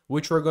created,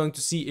 which we're going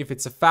to see if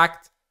it's a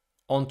fact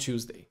on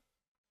Tuesday.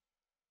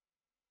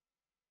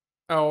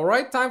 All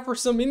right, time for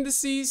some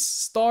indices,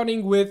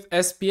 starting with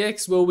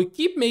SPX. Well, we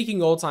keep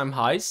making all-time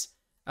highs,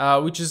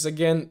 which is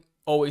again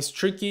always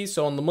tricky.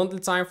 So on the monthly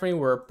time frame,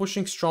 we're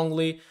pushing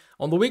strongly.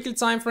 On the weekly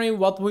time frame,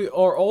 what we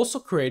are also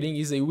creating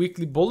is a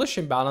weekly bullish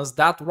imbalance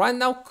that right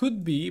now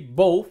could be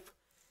both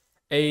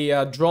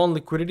a drawn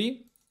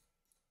liquidity.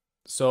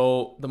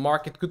 So the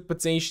market could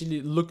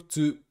potentially look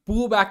to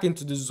pull back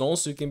into this zone,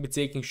 so you can be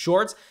taking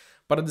shorts.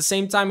 But at the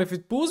same time, if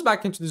it pulls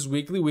back into this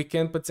weekly, we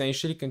can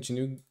potentially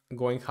continue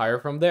going higher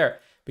from there.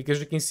 Because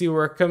you can see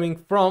we're coming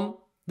from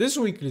this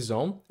weekly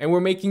zone and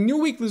we're making new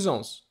weekly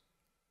zones.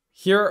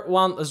 Here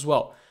one as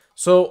well.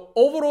 So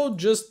overall,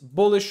 just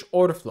bullish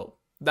order flow.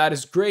 That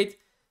is great.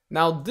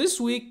 Now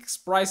this week's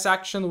price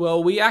action,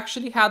 well, we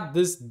actually had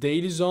this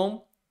daily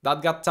zone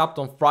that got tapped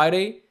on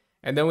Friday.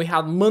 And then we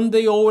had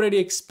Monday already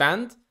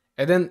expand.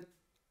 And then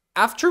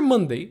after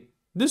Monday,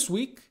 this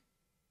week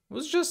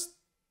was just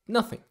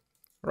nothing.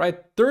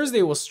 Right?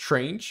 Thursday was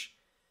strange.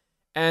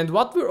 And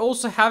what we're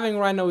also having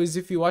right now is,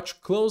 if you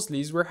watch closely,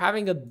 is we're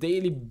having a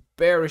daily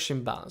bearish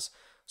imbalance.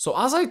 So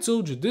as I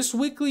told you, this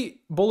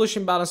weekly bullish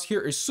imbalance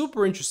here is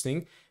super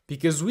interesting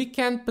because we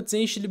can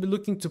potentially be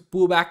looking to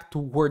pull back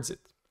towards it.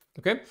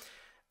 Okay.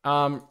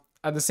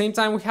 At the same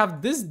time, we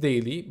have this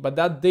daily, but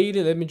that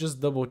daily, let me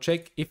just double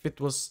check if it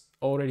was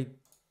already.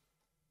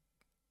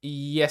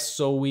 Yes.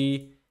 So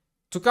we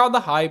took out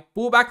the high,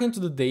 pull back into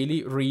the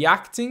daily,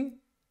 reacting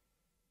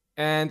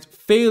and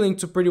failing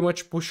to pretty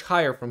much push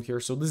higher from here.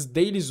 So this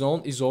daily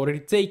zone is already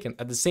taken.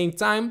 At the same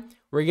time,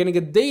 we're getting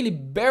a daily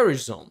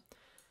bearish zone.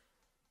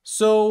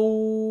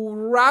 So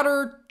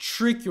rather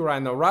tricky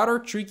right now. Rather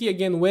tricky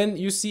again when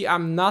you see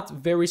I'm not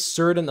very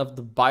certain of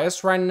the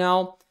bias right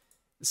now.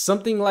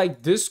 Something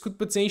like this could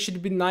potentially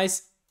be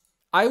nice.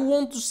 I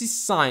want to see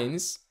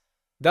signs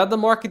that the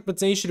market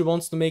potentially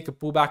wants to make a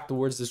pullback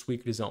towards this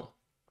weekly zone.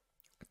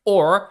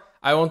 Or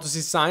I want to see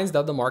signs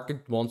that the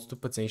market wants to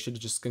potentially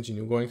just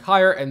continue going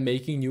higher and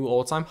making new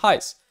all-time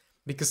highs.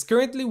 Because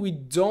currently we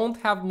don't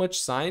have much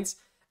signs.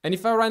 And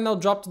if I right now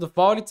drop to the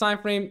 4-hourly time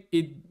frame,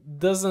 it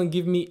doesn't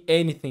give me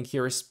anything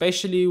here,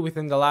 especially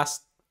within the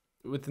last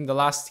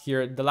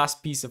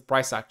piece of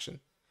price action.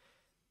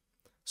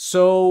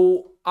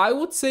 So I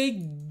would say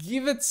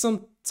give it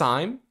some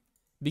time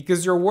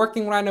because you're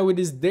working right now with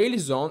this daily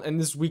zone and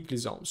this weekly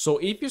zone. So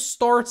if you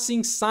start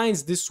seeing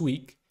signs this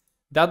week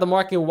that the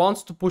market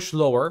wants to push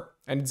lower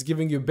and it's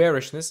giving you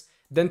bearishness,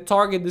 then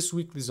target this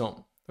weekly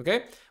zone,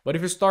 okay? But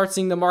if you start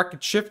seeing the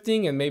market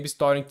shifting and maybe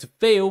starting to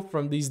fail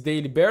from these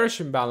daily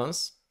bearish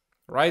imbalance,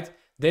 right,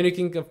 then you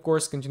can, of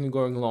course, continue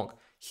going long.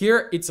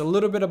 Here, it's a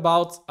little bit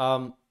about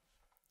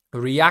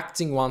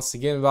reacting once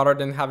again rather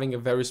than having a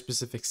very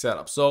specific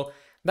setup. So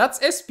that's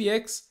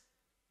SPX.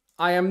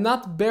 I am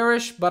not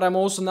bearish, but I'm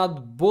also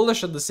not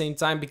bullish at the same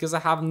time because I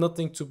have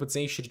nothing to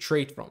potentially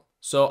trade from.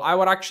 So I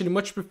would actually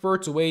much prefer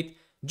to wait,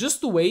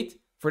 just to wait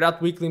for that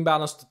weekly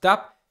imbalance to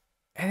tap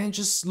and then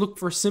just look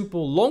for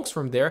simple longs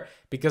from there,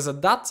 because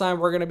at that time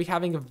we're going to be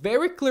having a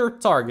very clear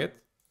target,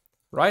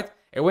 right?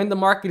 And when the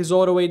market is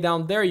all the way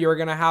down there, you're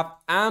going to have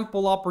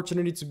ample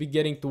opportunity to be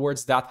getting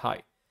towards that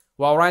high.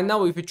 While right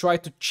now, if you try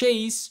to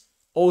chase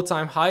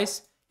all-time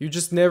highs, you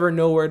just never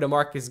know where the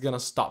market is going to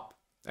stop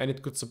and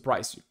it could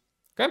surprise you.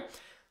 Okay,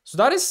 so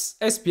that is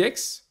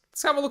SPX.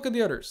 Let's have a look at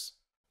the others.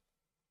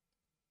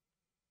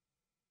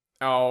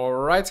 All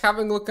right,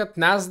 having a look at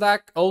Nasdaq,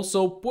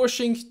 also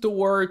pushing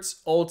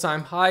towards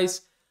all-time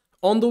highs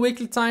on the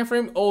weekly time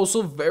frame.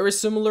 Also very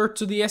similar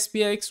to the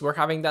SPX, we're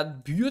having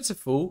that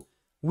beautiful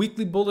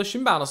weekly bullish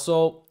imbalance.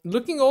 So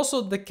looking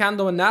also at the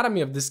candle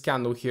anatomy of this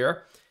candle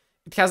here,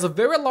 it has a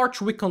very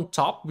large wick on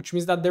top, which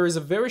means that there is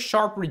a very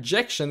sharp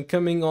rejection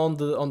coming on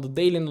the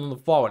daily and on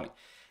the hourly.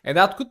 And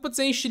that could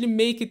potentially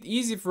make it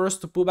easy for us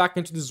to pull back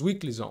into this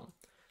weekly zone.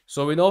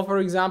 So we know, for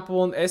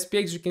example, on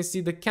SPX, you can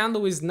see the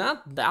candle is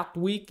not that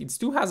weak. It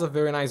still has a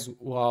very nice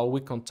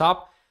wick on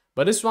top,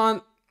 but this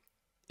one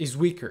is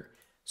weaker.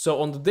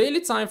 So on the daily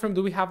time frame,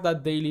 do we have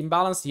that daily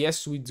imbalance?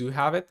 Yes, we do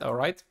have it. All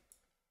right.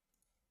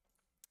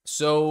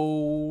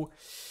 So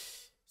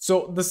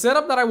the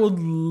setup that I would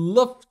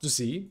love to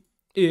see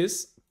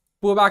is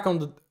pull back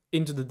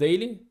into the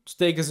daily to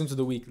take us into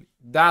the weekly.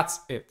 That's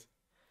it.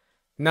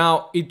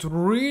 Now, it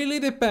really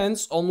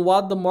depends on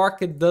what the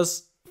market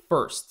does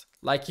first.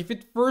 Like if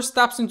it first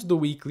taps into the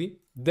weekly,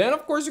 then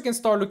of course you can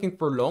start looking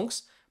for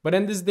longs, but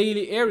then this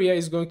daily area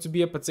is going to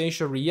be a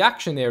potential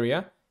reaction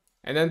area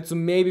and then to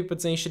maybe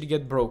potentially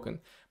get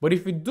broken. But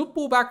if we do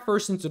pull back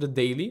first into the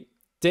daily,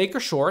 take a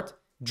short,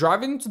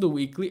 drive it into the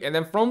weekly, and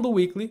then from the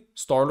weekly,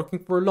 start looking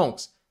for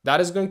longs. That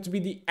is going to be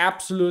the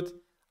absolute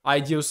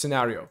ideal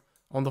scenario.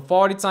 On the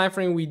 40 time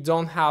frame, we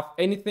don't have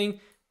anything.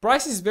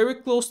 Price is very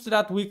close to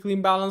that weekly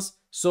imbalance,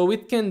 so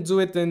it can do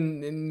it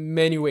in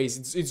many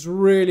ways. It's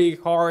really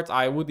hard.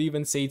 I would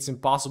even say it's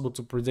impossible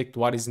to predict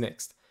what is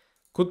next.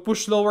 Could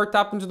push lower,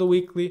 tap into the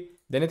weekly,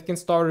 then it can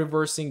start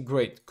reversing,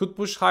 great. Could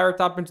push higher,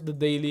 tap into the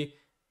daily,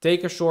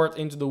 take a short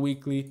into the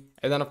weekly,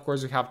 and then of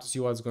course you have to see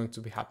what's going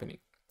to be happening,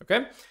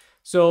 okay?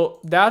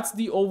 So that's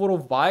the overall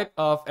vibe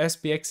of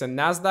SPX and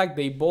Nasdaq.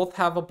 They both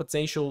have a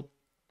potential,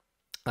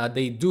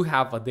 they do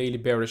have a daily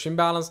bearish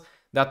imbalance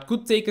that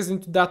could take us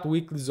into that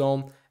weekly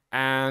zone.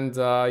 And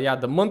yeah,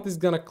 the month is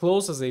gonna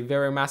close as a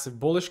very massive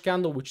bullish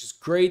candle, which is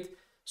great.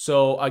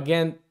 So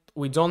again,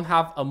 we don't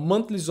have a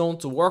monthly zone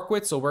to work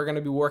with, so we're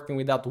gonna be working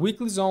with that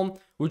weekly zone,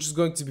 which is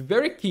going to be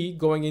very key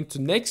going into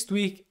next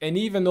week and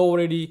even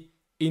already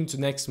into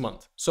next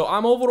month. So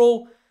I'm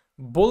overall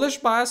bullish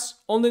bias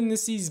on the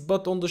indices,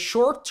 but on the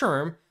short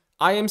term,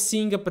 I am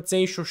seeing a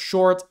potential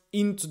short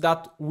into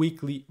that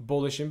weekly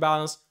bullish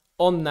imbalance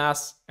on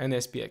NAS and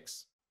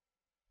SPX.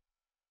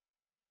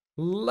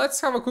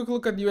 Let's have a quick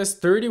look at US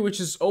 30, which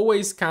is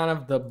always kind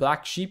of the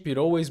black sheep. It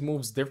always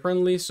moves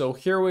differently. So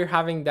here we're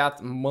having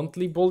that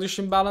monthly bullish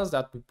imbalance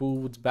that we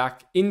pulled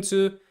back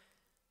into.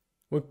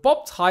 We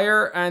popped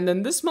higher, and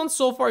then this month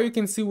so far, you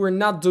can see we're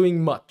not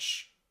doing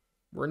much.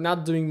 We're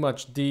not doing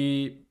much.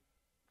 The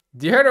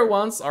other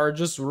ones are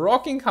just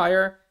rocking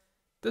higher.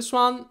 This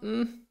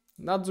one,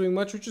 not doing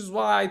much, which is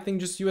why I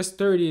think just US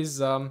 30 is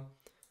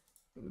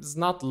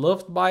not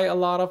loved by a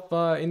lot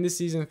of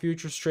indices and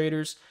futures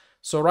traders.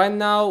 So right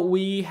now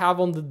we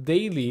have on the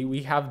daily,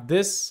 we have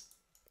this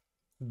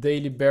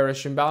daily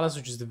bearish imbalance,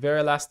 which is the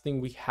very last thing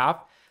we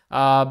have.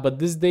 But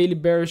this daily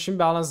bearish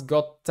imbalance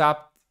got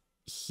tapped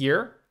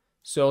here,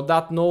 so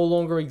that no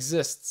longer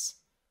exists.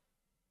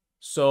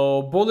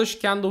 So bullish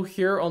candle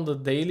here on the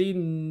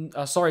daily,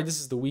 sorry, this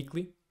is the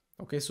weekly.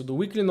 Okay, so the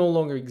weekly no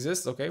longer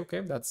exists.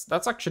 Okay,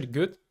 that's actually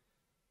good.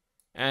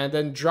 And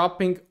then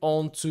dropping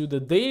onto the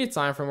daily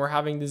time frame, we're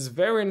having this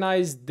very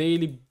nice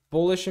daily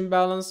bullish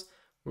imbalance.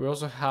 We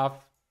also have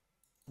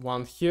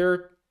one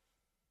here.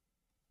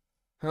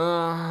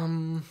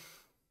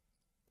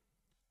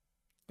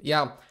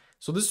 Yeah,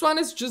 so this one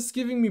is just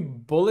giving me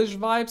bullish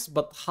vibes,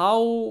 but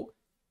how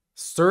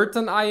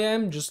certain I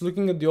am, just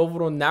looking at the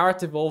overall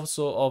narrative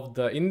also of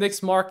the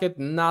index market,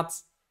 not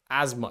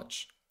as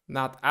much.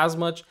 Not as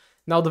much.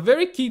 Now, the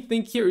very key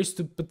thing here is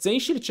to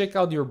potentially check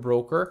out your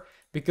broker,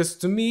 because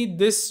to me,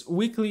 this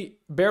weekly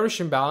bearish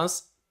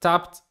imbalance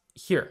tapped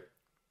here.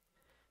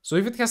 So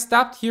if it has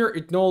tapped here,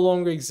 it no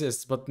longer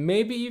exists. But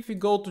maybe if you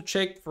go to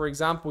check, for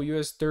example,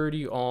 US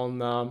 30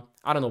 on,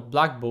 I don't know,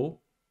 Black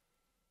Bull.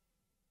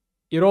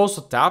 it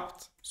also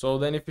tapped. So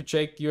then if you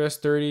check US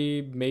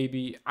 30,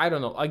 maybe, I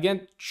don't know.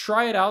 Again,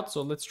 try it out.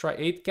 So let's try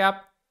 8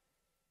 cap.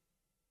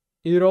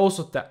 It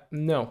also tapped.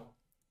 No.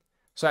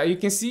 So you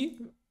can see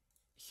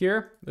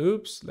here.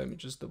 Oops, let me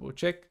just double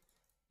check.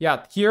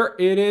 Yeah, here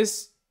it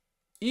is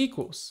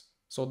equals.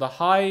 So the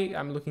high,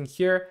 I'm looking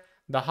here.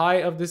 The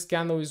high of this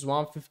candle is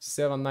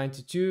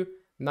 157.92,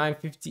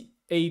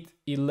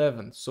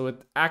 958.11. So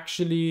it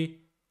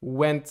actually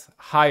went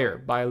higher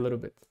by a little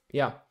bit.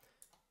 Yeah.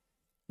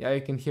 Yeah,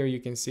 you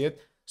can see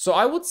it. So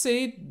I would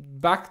say,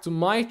 back to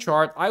my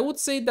chart, I would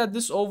say that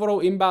this overall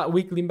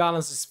weekly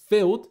imbalance is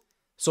filled.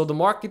 So the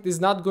market is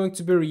not going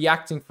to be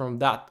reacting from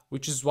that,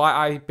 which is why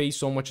I pay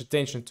so much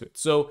attention to it.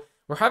 So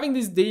we're having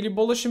these daily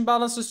bullish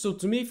imbalances. So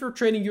to me, if you're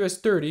trading US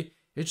 30,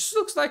 it just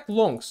looks like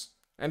longs.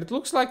 And it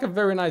looks like a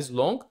very nice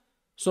long.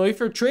 So if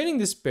you're trading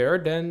this pair,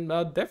 then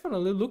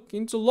definitely look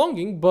into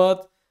longing.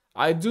 But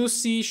I do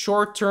see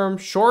short-term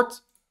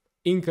short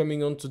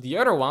incoming onto the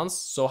other ones.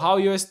 So how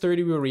US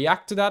 30 will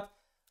react to that,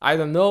 I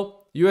don't know.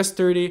 US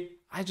 30,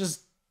 I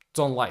just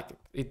don't like it.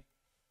 It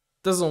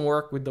doesn't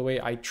work with the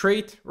way I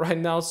trade right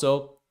now,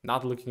 so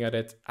not looking at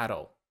it at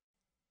all.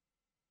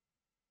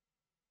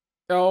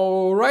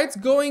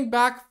 Alright, going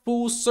back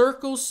full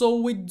circle, so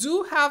we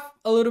do have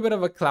a little bit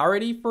of a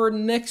clarity for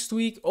next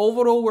week.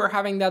 Overall, we're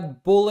having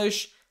that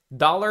bullish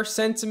dollar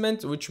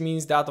sentiment, which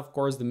means that, of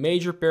course, the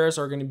major pairs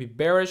are going to be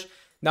bearish.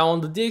 Now, on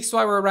the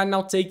DXY, we're right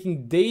now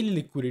taking daily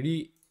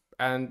liquidity.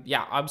 And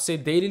yeah, I would say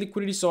daily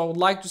liquidity. So I would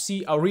like to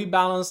see a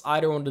rebalance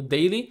either on the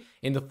daily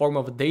in the form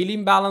of a daily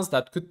imbalance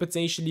that could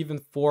potentially even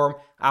form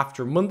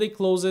after Monday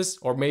closes,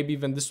 or maybe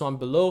even this one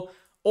below,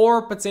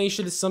 or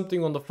potentially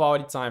something on the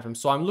 40 time frame.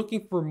 So I'm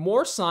looking for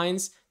more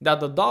signs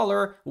that the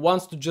dollar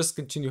wants to just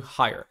continue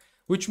higher,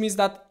 which means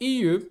that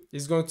EU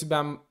is going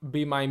to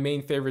be my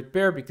main favorite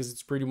pair because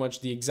it's pretty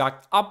much the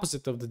exact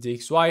opposite of the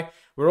DXY.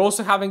 We're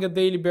also having a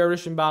daily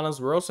bearish imbalance.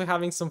 We're also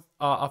having some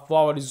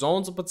quality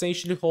zones to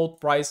potentially hold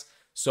price.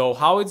 So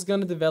how it's going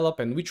to develop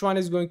and which one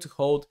is going to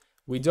hold,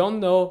 we don't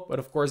know. But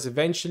of course,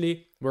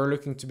 eventually, we're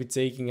looking to be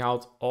taking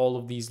out all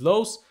of these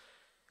lows.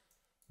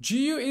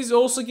 GU is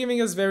also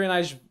giving us very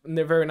nice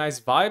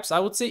vibes.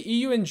 I would say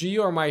EU and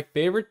GU are my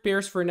favorite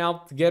pairs for now,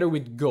 together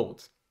with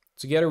gold.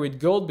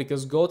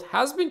 Because gold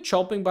has been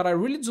chopping, but I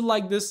really do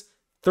like this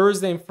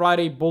Thursday and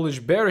Friday bullish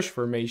bearish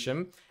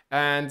formation.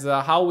 And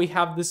how we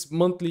have this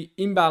monthly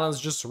imbalance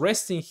just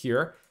resting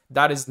here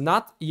that is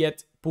not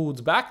yet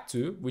pulled back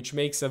to, which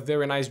makes a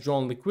very nice draw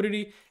on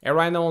liquidity. And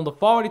right now on the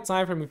 40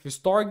 time frame, if you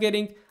start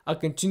getting a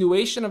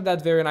continuation of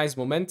that very nice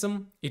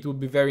momentum, it would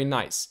be very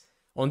nice.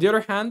 On the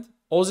other hand,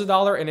 Aussie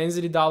dollar and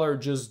NZD dollar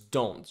just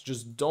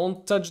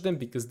don't touch them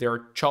because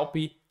they're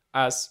choppy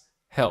as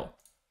hell.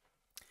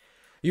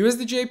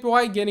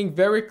 USD/JPY getting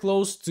very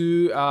close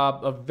to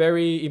a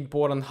very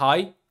important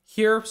high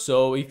here.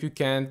 So if you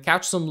can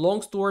catch some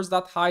longs towards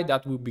that high,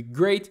 that would be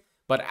great.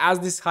 But as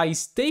this high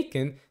is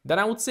taken, then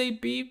I would say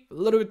be a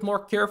little bit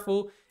more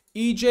careful.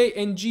 EJ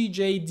and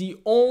GJ,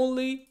 the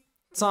only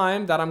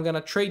time that I'm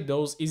gonna trade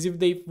those is if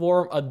they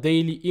form a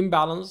daily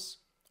imbalance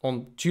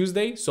on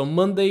Tuesday. So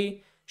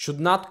Monday should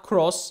not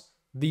cross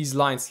these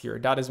lines here.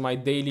 That is my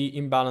daily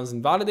imbalance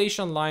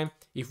invalidation line.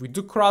 If we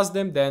do cross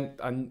them, then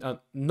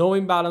no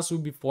imbalance will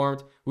be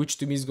formed, which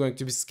to me is going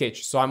to be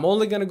sketchy. So I'm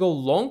only gonna go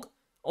long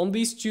on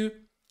these two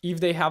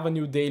if they have a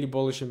new daily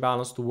bullish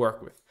imbalance to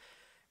work with.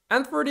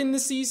 And for the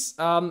indices,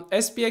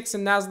 SPX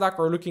and Nasdaq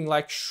are looking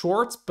like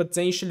shorts,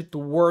 potentially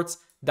towards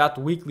that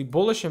weekly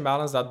bullish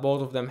imbalance that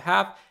both of them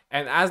have.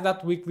 And as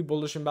that weekly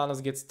bullish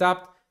imbalance gets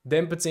tapped,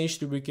 then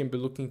potentially we can be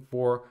looking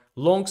for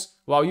longs.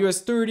 While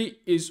US 30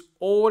 is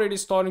already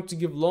starting to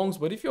give longs,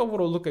 but if you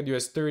overall look at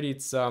US 30,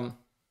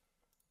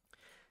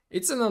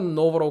 it's in an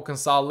overall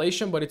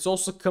consolidation, but it's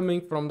also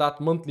coming from that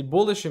monthly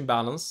bullish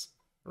imbalance,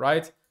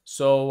 right?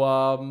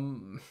 So,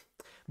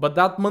 but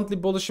that monthly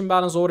bullish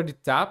imbalance already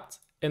tapped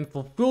and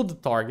fulfilled the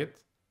target.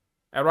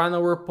 And right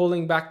now we're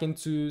pulling back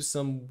into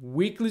some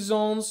weekly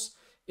zones.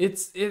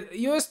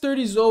 US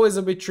 30 is always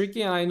a bit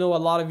tricky, and I know a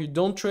lot of you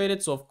don't trade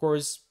it. So of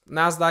course,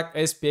 Nasdaq,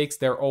 SPX,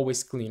 they're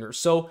always cleaner.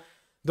 So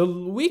the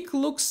week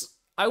looks,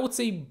 I would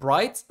say,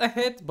 bright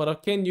ahead, but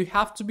again, you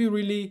have to be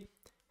really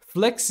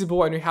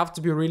flexible and you have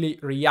to be really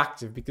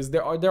reactive because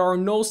there are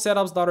no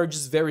setups that are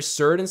just very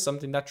certain,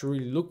 something that you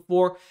really look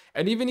for.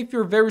 And even if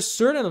you're very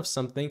certain of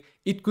something,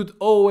 it could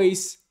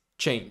always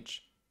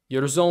change.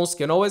 Your zones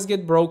can always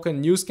get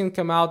broken, news can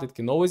come out, it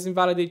can always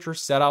invalidate your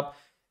setup.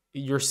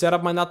 Your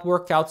setup might not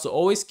work out, so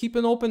always keep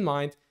an open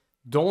mind.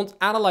 Don't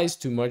analyze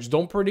too much,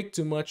 don't predict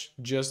too much,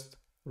 just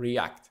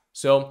react.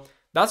 So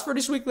that's for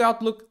this weekly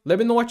outlook. Let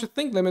me know what you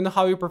think, let me know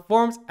how you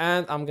performed,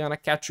 and I'm gonna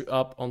catch you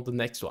up on the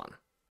next one.